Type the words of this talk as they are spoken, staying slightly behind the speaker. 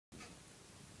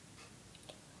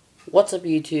What's up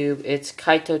YouTube, it's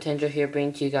Kaito Tenjo here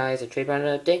bringing to you guys a trade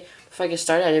binder update. Before I get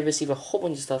started, I did receive a whole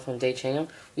bunch of stuff from Day Channel.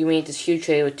 We made this huge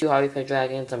trade with two Hobby Pet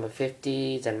Dragons, number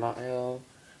 50, Zenmaioh,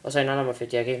 oh sorry, not number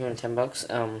 50, I gave him 10 bucks,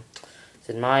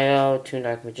 Zenmaioh, Toon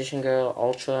Dark Magician Girl,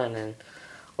 Ultra, and then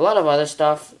a lot of other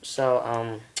stuff.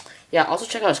 So, yeah, also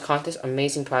check out his contest,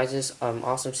 amazing prizes,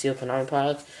 awesome sealed Konami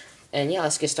products, and yeah,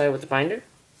 let's get started with the binder.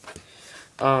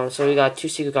 So we got two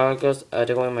Secret GaGaGa Girls, they're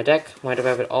going in my deck. Mighty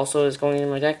Rabbit also is going in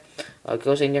my deck.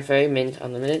 Ghost Angel Fairy, Mint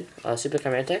Unlimited, Super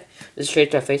Chimera Tech. This is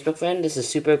trade to our Facebook friend. This is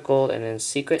Super Gold and then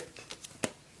Secret.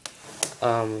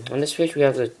 On this page we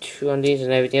have the two on these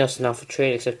and everything else is not for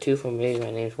trade except two from me.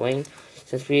 My name's Wayne.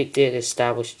 Since we did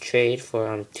establish trade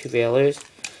for two Veilers,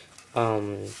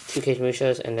 two Cage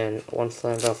Mushas, and then one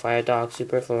Flamvell Fire Dog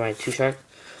Super for my two Shark.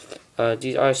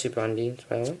 These are Super Undines,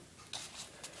 by the way.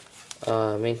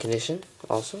 Mint condition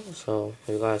also, so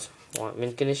if you guys want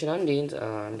mint condition Undines,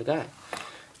 I'm the guy.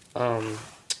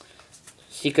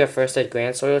 Secret first at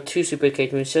Grandsoil, two Super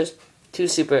Cage Mushas, two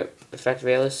Super Effect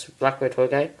Veilers, Blackbird Tour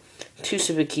Guide, two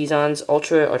Super Keyzons,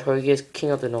 Ultra Artorias, King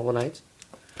of the Noble Knights.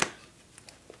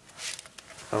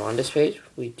 On this page,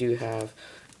 we do have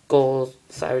Gold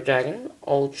Cyber Dragon,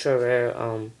 Ultra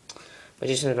Rare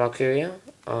Magician Valkyria,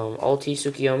 Ulti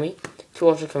Tsukiyomi, two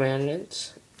Ultra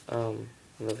Commandants,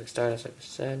 Living Stardust, like I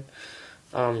said.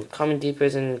 Common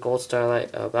Deepers and Gold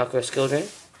Starlight, Valkyrie Skill Drain.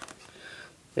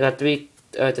 We got three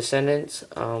Descendants,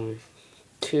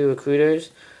 two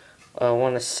Recruiters,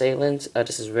 one Assailant.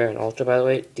 This is Rare and Ultra, by the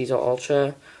way. These are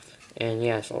Ultra, and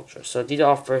yeah, it's Ultra. So these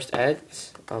are all first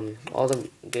eds. All the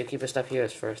Gatekeeper stuff here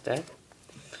is first ed.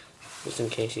 Just in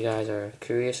case you guys are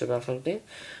curious about something.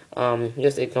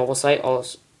 Just Ignoble Sight,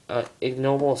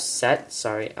 Ignoble Set,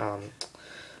 sorry,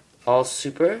 all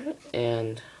Super,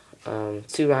 and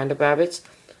two Roundup Rabbits.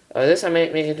 This I may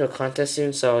make into a contest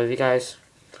soon, so if you guys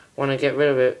want to get rid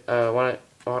of it, want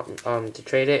to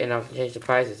trade it, and I'll change the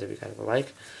prices if you guys would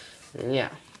like. And yeah,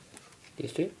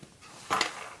 these two.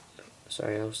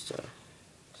 Sorry, that was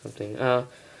something.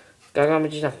 GaGaGa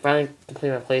Magician, I finally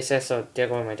completed my playset, so they're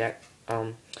going in my deck.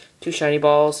 Two Shiny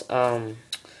Balls,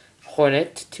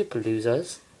 Hornet, two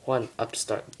Paloozas, one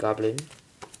Upstart Goblin,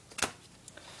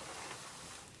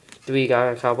 three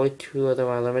GaGaGa Cowboy, two of them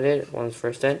are limited, one's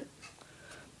first ed.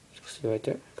 See right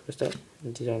there, first ed,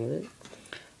 and these are limited.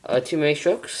 Two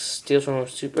Maystrokes, Steals from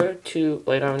Super, two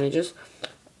Blade Armor Ninjas.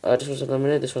 This one's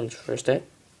limited, this one's first ed.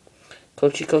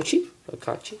 Kochi, or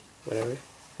Kachi, whatever,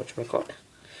 whatchamacallit.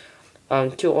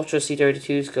 Two Ultra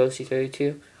C32s, Go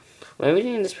C32. Well,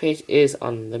 everything in this page is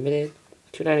unlimited.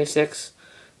 296,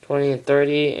 20 and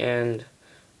 30, and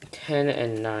 10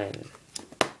 and 9.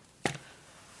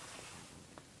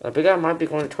 Big Guy might be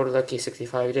going to Total Lucky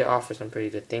 65. He did offer some pretty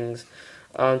good things.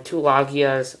 Two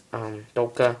Lagias,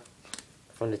 Doka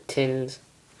from the Tins,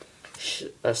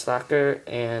 Slacker,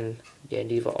 and yeah,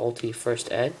 Diva Ulti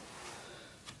First Ed.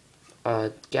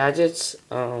 Gadgets,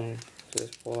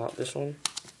 just pull out this one.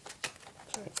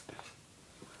 Sorry.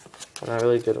 I'm not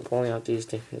really good at pulling out these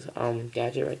things.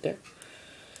 Gadget right there.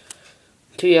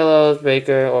 Two Yellows,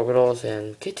 Breaker, Orbitals,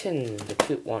 and Kitten, the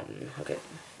cute one. Okay.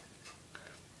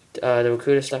 The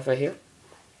Recruiter stuff right here.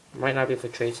 Might not be for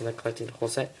trades and like collecting the whole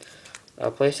set.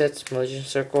 Playsets, Magician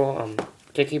Circle,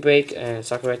 Kiki Break, and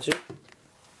Sakuretsu.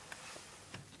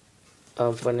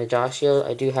 For Najashio,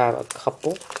 I do have a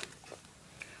couple.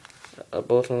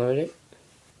 Both unlimited.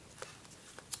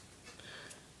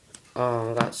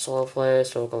 Got Solar Flare,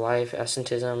 Solar Life,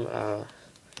 Essentism,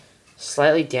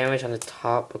 slightly damaged on the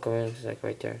top, but going like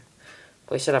right there.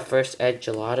 Playset of First Ed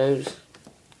Gelatos.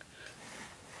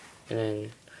 And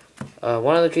then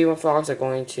one of the Dreamer Frogs are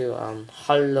going to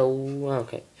Hello.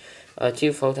 Okay.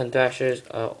 Two Photon Thrashers,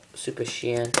 Super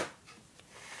Sheehan.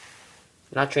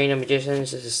 Not Trainer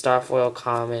Magicians, this is Starfoil,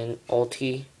 Common,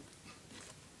 Ulti.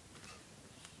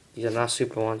 These are not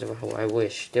super ones, I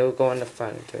wish. They would go in the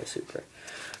front if they're super.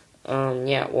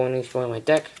 Yeah, Warning's going in my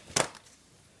deck.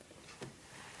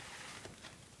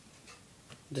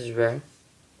 This is rare.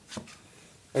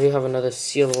 I do have another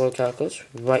Seal of World Calcos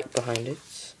right behind it.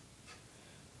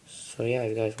 So yeah, if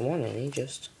you guys want any,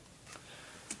 just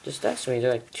ask me.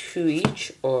 They're like 2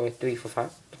 each or 3 for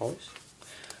 $5.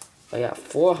 I got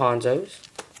 4 Hanzos.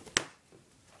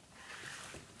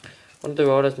 One of the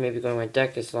Rotas may be going in my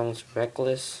deck as long as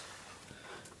Reckless.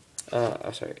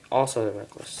 Sorry, also the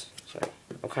Reckless. Sorry,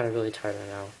 I'm kind of really tired right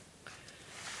now.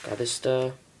 Got this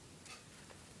stuff.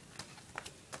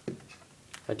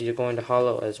 I did go into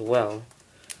Holo as well.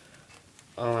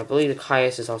 I believe the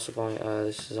Caius is also going.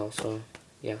 This is also,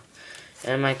 yeah.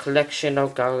 And my collection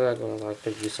of GaGaGa Girls, I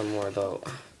could use some more though.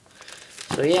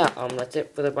 So yeah, that's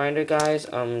it for the binder, guys.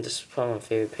 This is probably my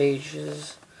favorite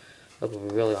pages. look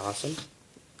really awesome.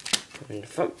 And the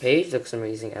front page looks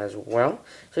amazing as well.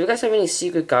 So if you guys have any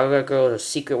secret GaGaGa Girls or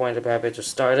secret wind-up rabbits or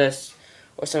Stardust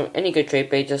or any good trade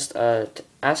bait, just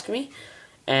ask me.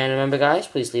 And remember guys,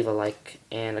 please leave a like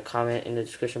and a comment in the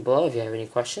description below if you have any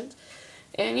questions.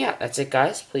 And yeah, that's it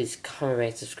guys. Please comment,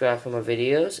 rate, subscribe for more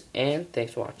videos, and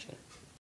thanks for watching.